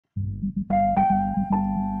Hip-hop,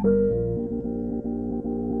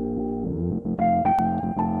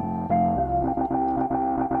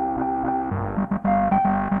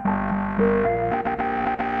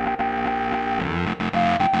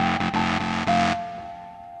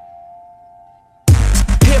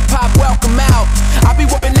 welcome out. I be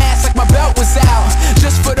whooping ass like my belt was out.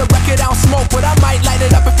 Just for the record, I don't smoke, but I might light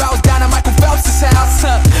it up if I was down at Michael Phelps' house.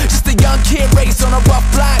 Just a young kid raised on a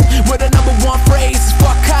rough block, where the #1 phrase is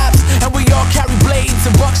fuck cops, and we all carry blades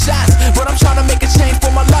and buckshots. But I'm trying to make a change for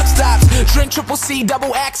my luck stops. Drink triple C,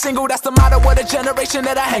 double act single, that's the motto of the generation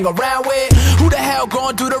that I hang around with. Who the hell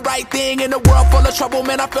gon' do the right thing in a world full of trouble,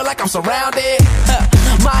 man? I feel like I'm surrounded.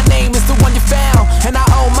 My name is the one you found, and I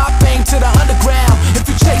owe my fame to the underground. If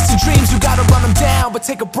you chasing dreams, you gotta run them down. But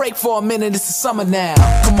take a break for a minute, it's the summer now.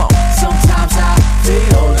 Come on. Sometimes I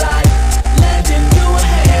feel like lending you a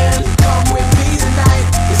hand. Come with me tonight,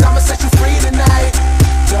 'cause I'ma set you free tonight,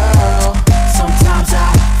 girl. Sometimes I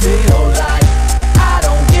feel like I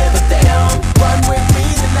don't give a damn. Run with me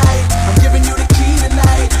tonight, I'm giving you the key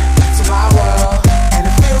tonight to my world. And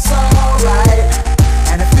it feels so right,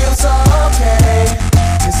 and it feels so okay,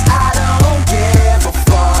 'cause I don't give a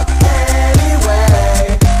fuck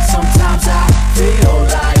anyway. Sometimes I feel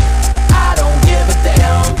like I don't give a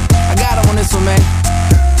damn. I got it on this one, man.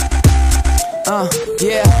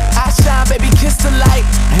 Yeah, I shine, baby, kiss the light,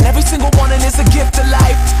 and every single morning is a gift of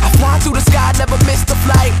life. I fly through the sky, never miss the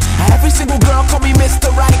flight. Every single girl call me Mr.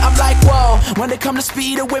 Right. I'm like, whoa, when it come to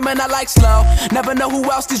speed of women, I like slow. Never know who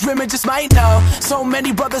else these women just might know. So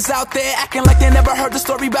many brothers out there acting like they never heard the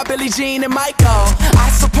story about Billie Jean and Michael. I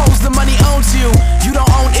suppose the money owns you, you don't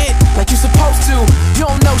own it like you supposed to. You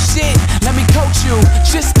don't know shit, let me coach you.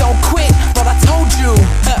 Just don't quit, thought I told you.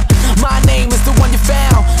 My name is the one you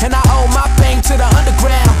found, and I owe my fame to the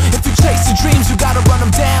underground. If you chase your dreams, you gotta run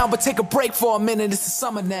them down. But take a break for a minute, it's the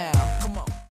summer now. Come on.